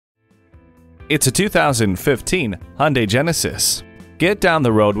It's a 2015 Hyundai Genesis. Get down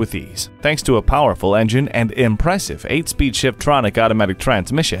the road with ease thanks to a powerful engine and impressive 8-speed SHIFTRONIC automatic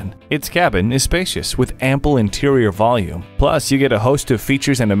transmission. Its cabin is spacious with ample interior volume. Plus, you get a host of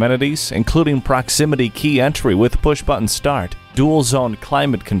features and amenities, including proximity key entry with push-button start, dual-zone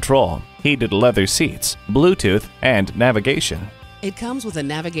climate control, heated leather seats, Bluetooth, and navigation. It comes with a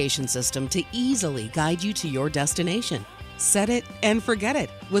navigation system to easily guide you to your destination. Set it and forget it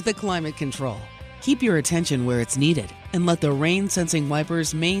with the climate control. Keep your attention where it's needed and let the rain-sensing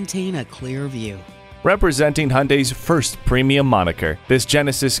wipers maintain a clear view. Representing Hyundai's first premium moniker, this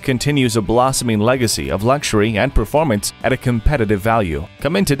Genesis continues a blossoming legacy of luxury and performance at a competitive value.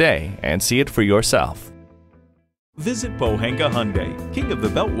 Come in today and see it for yourself. Visit Pohanka Hyundai, King of the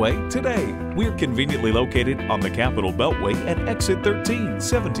Beltway, today. We're conveniently located on the Capitol Beltway at Exit 13,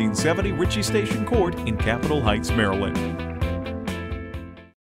 1770 Ritchie Station Court in Capitol Heights, Maryland.